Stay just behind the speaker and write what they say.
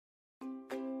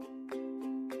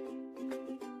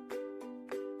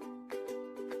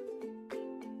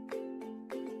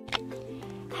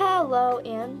Hello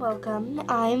and welcome.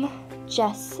 I'm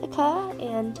Jessica,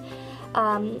 and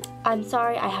I'm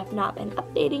sorry I have not been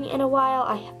updating in a while.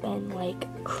 I have been like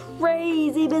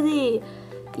crazy busy.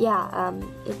 Yeah,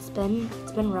 it's been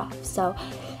rough. So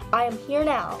I am here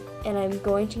now, and I'm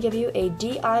going to give you a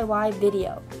DIY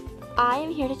video. I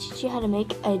am here to teach you how to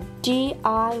make a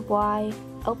DIY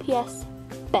LPS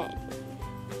bed.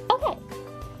 Okay.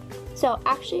 So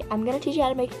actually, I'm gonna teach you how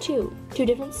to make two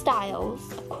different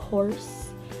styles, of course.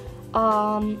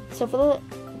 So for the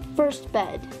first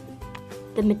bed,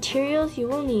 the materials you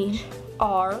will need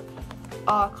are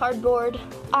cardboard.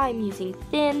 I'm using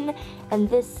thin, and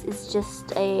this is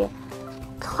just a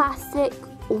classic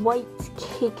white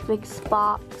cake mix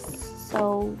box.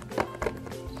 So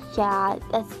yeah,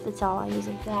 that's all I'm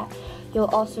using for that. You'll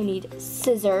also need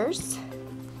scissors.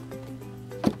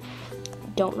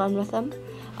 Don't run with them.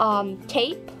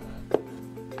 Tape,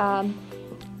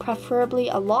 preferably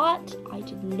a lot.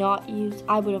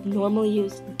 I would have normally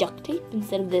used duct tape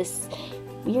instead of this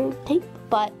weird tape,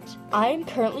 but I'm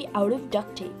currently out of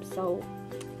duct tape, so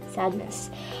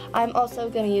sadness. I'm also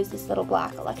going to use this little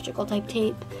black electrical type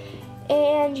tape,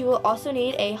 and you will also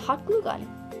need a hot glue gun.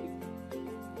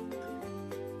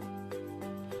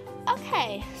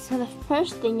 Okay, so the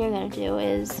first thing you're going to do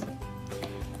is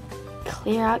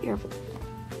clear out your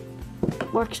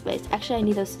workspace. Actually, I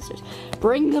need those scissors.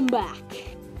 Bring them back.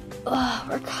 Ugh,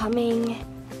 we're coming.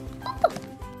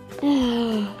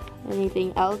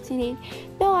 Anything else you need?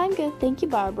 No, I'm good. Thank you,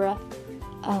 Barbara.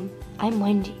 I'm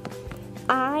Wendy.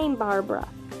 I'm Barbara.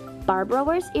 Barbara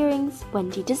wears earrings.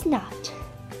 Wendy does not.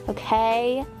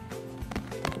 Okay?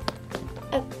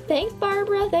 Thanks,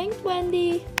 Barbara. Thanks,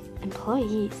 Wendy.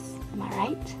 Employees. Am I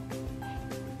right?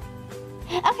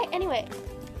 Okay, anyway.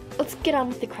 Let's get on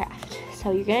with the craft.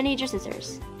 So you're gonna need your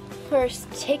scissors.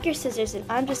 First, take your scissors, and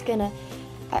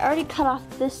I already cut off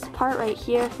this part right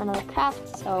here for another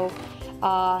craft, so you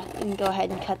can go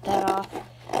ahead and cut that off.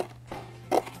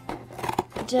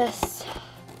 Just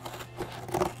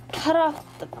cut off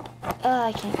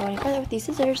I can't go any further with these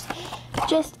scissors.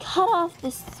 Just cut off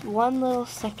this one little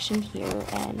section here,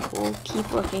 and we'll keep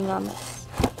working on this.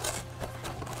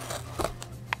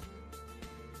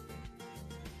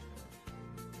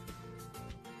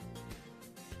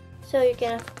 So you're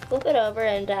gonna flip it over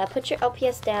and put your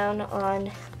LPS down on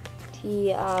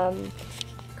the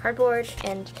cardboard,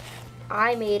 and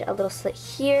I made a little slit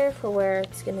here for where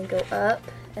it's gonna go up,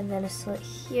 and then a slit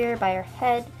here by your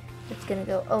head that's gonna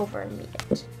go over and meet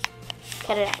it.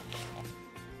 Cut it out.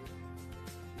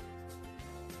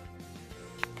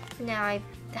 Now I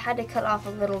had to cut off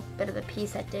a little bit of the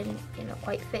piece that didn't,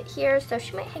 quite fit here, so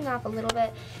she might hang off a little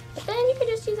bit, but then you can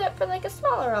just use it for like a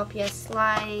smaller LPS,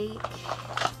 like.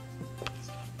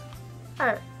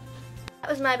 Alright,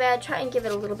 that was my bad. Try and give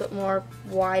it a little bit more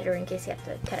wider in case you have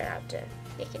to cut it out to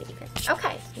make it even.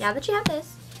 Okay, now that you have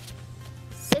this,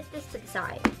 sit this to the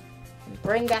side and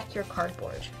bring back your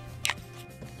cardboard.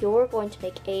 You're going to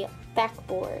make a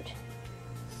backboard.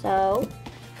 So,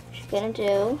 what you're going to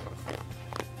do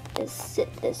is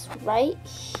sit this right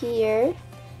here,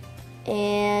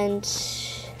 and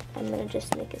I'm going to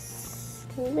just make a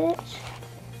slit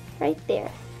right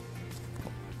there.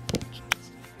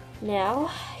 Now,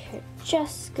 you're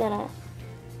just gonna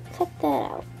cut that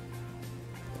out.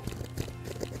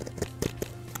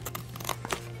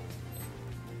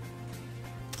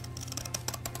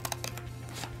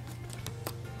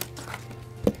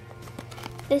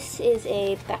 This is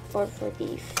a backboard for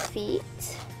the feet.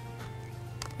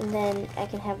 And then I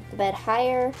can have the bed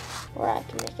higher, or I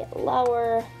can make it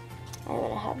lower. I'm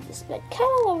gonna have this bed kind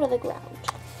of low to the ground.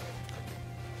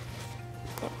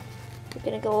 Now, you're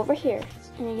gonna go over here.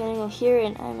 And you're gonna go here,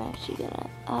 and I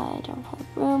don't have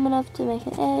room enough to make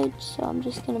an edge, so I'm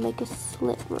just gonna make a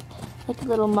slit, like a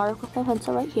little mark with my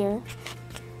pencil right here.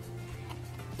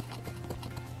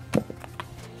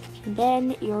 And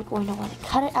then you're going to want to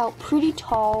cut it out pretty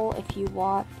tall if you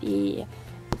want the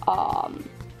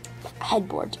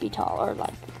headboard to be tall, or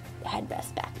like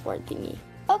headrest backboard thingy.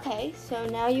 Okay, so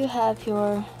now you have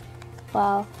your,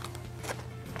 how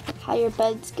your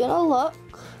bed's gonna look.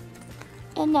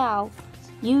 And now,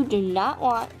 you do not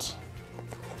want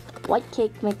white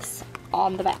cake mix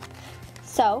on the back.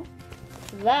 So,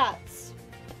 that's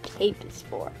what tape is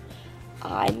for.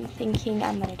 I'm thinking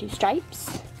I'm gonna do stripes.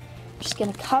 I'm just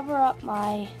gonna cover up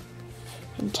my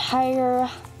entire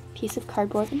piece of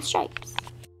cardboard in stripes.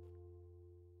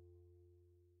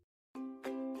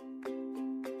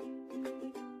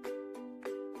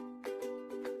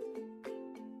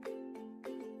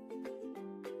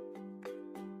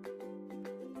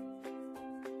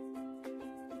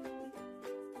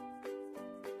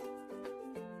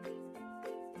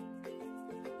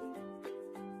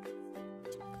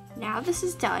 now this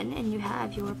is done and you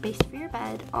have your base for your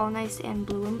bed all nice and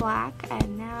blue and black.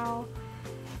 And now,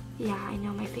 yeah, I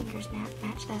know my fingers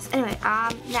match this. Anyway, now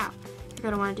you're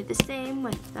gonna want to do the same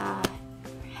with the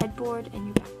headboard and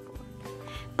your backboard.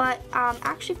 But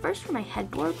actually first for my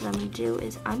headboard, what I'm gonna do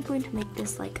is I'm going to make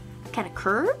this like kind of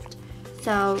curved.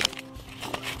 So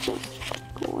I'm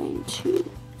just going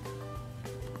to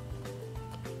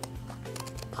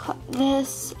cut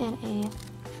this in a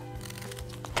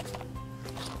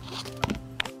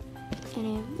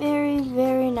very,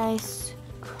 very nice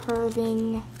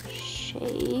curving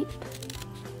shape.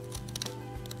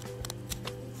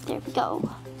 There we go.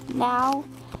 Now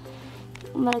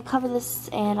I'm gonna cover this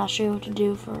and I'll show you what to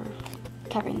do for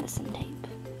covering this in tape.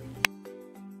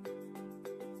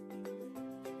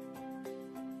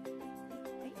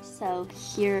 So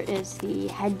here is the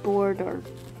headboard or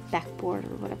backboard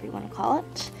or whatever you want to call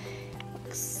it.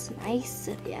 Looks nice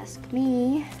if you ask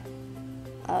me.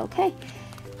 Okay.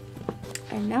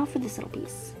 And now for this little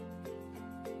piece.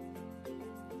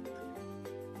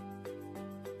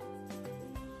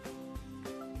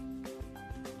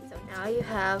 So now you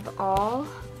have all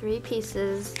 3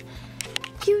 pieces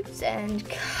cute and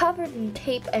covered in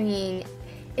tape. I mean,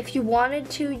 if you wanted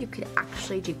to, you could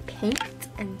actually do paint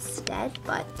instead,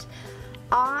 but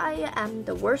I am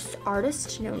the worst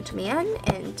artist known to man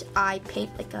and I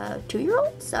paint like a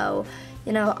 2-year-old, so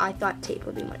you know, I thought tape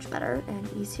would be much better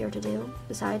and easier to do.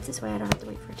 Besides, this way I don't have to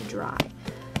wait for it to dry.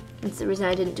 That's the reason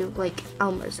I didn't do like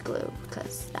Elmer's glue,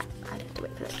 because that I didn't have to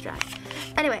wait for that to dry.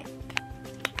 Anyway,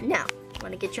 now you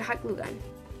want to get your hot glue gun,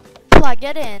 plug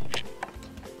it in,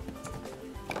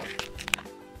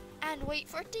 and wait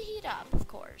for it to heat up, of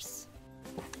course.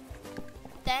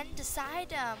 Then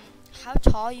decide how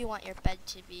tall you want your bed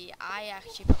to be. I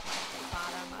actually put mine at the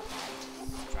bottom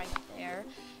of it, right there.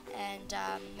 And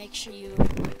make sure you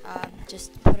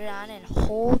just put it on and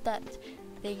hold that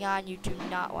thing on. You do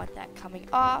not want that coming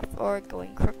off or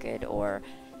going crooked or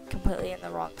completely in the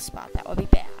wrong spot. That would be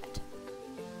bad.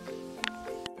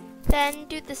 Then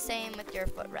do the same with your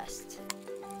footrest.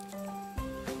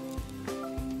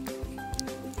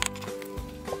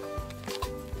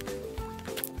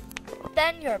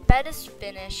 Then your bed is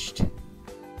finished.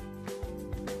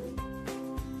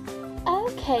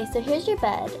 Okay, so here's your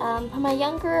bed. For my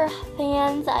younger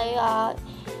fans, I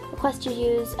request you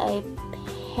use a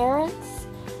parent's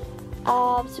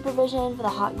supervision for the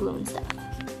hot glue and stuff.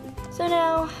 So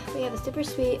now we have a super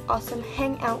sweet, awesome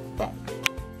hangout bed.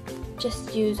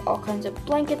 Just use all kinds of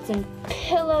blankets and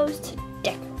pillows to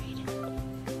decorate it.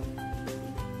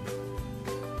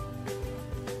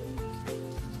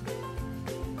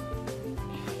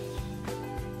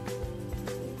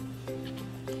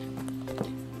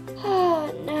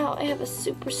 Now I have a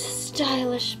super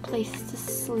stylish place to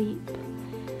sleep,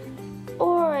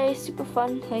 or a super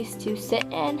fun place to sit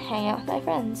and hang out with my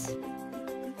friends.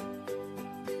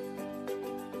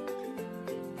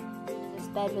 This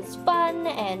bed was fun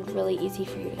and really easy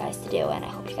for you guys to do, and I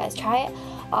hope you guys try it.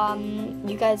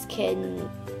 You guys can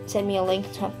send me a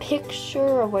link to a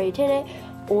picture of where you did it,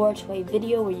 or to a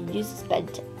video where you used this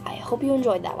bed. I hope you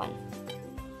enjoyed that one.